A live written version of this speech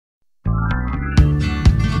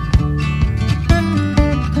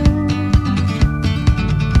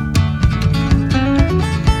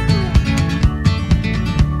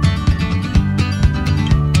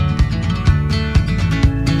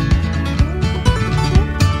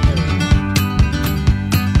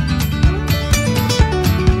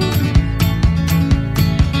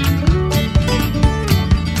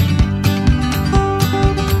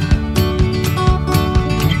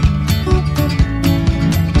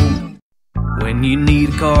When you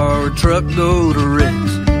need a car or truck, go to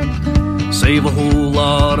Rick's. Save a whole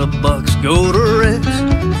lot of bucks, go to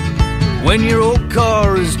Rick's. When your old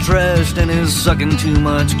car is trashed and is sucking too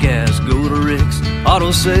much gas, go to Rick's.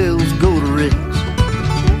 Auto sales, go to Rick's.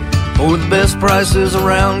 For the best prices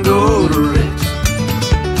around, go to Rick's.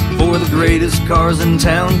 For the greatest cars in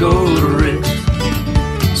town, go to Rick's.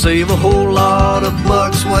 Save a whole lot of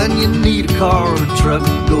bucks when you need a car or truck,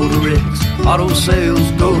 go to Rick's. Auto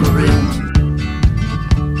sales, go to Rick's.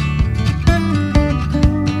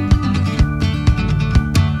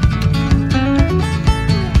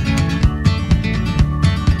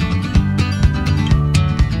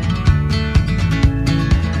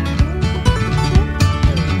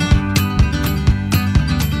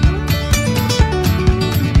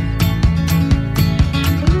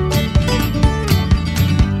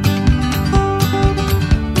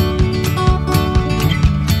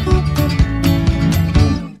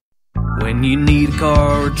 When you need a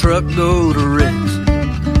car or truck, go to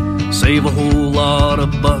Rick's. Save a whole lot of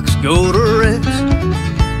bucks, go to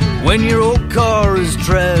Rick's. When your old car is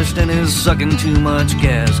trashed and is sucking too much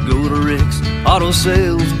gas, go to Rick's. Auto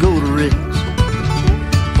sales, go to Rick's.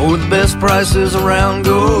 For the best prices around,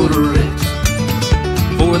 go to Rick's.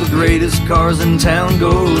 For the greatest cars in town,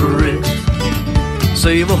 go to Rick's.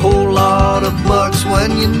 Save a whole lot of bucks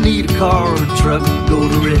when you need a car or truck, go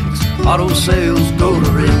to Rick's. Auto sales, go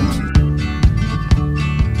to Rick's.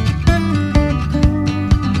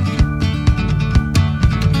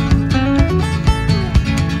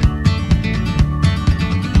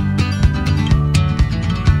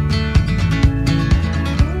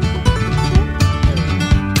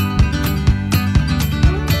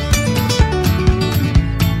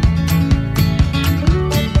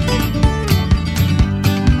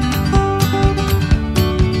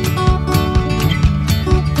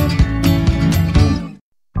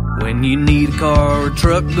 When you need a car or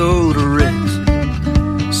truck, go to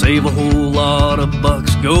Rick's. Save a whole lot of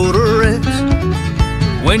bucks, go to Rick's.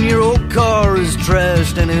 When your old car is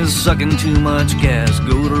trashed and is sucking too much gas,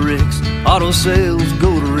 go to Rick's. Auto sales,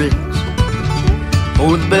 go to Rick's.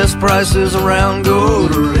 For the best prices around, go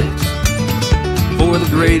to Rick's. For the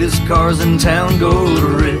greatest cars in town, go to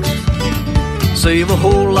Rick's. Save a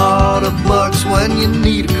whole lot of bucks when you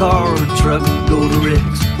need a car or truck, go to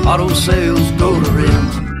Rick's. Auto sales, go to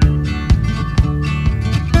Rick's.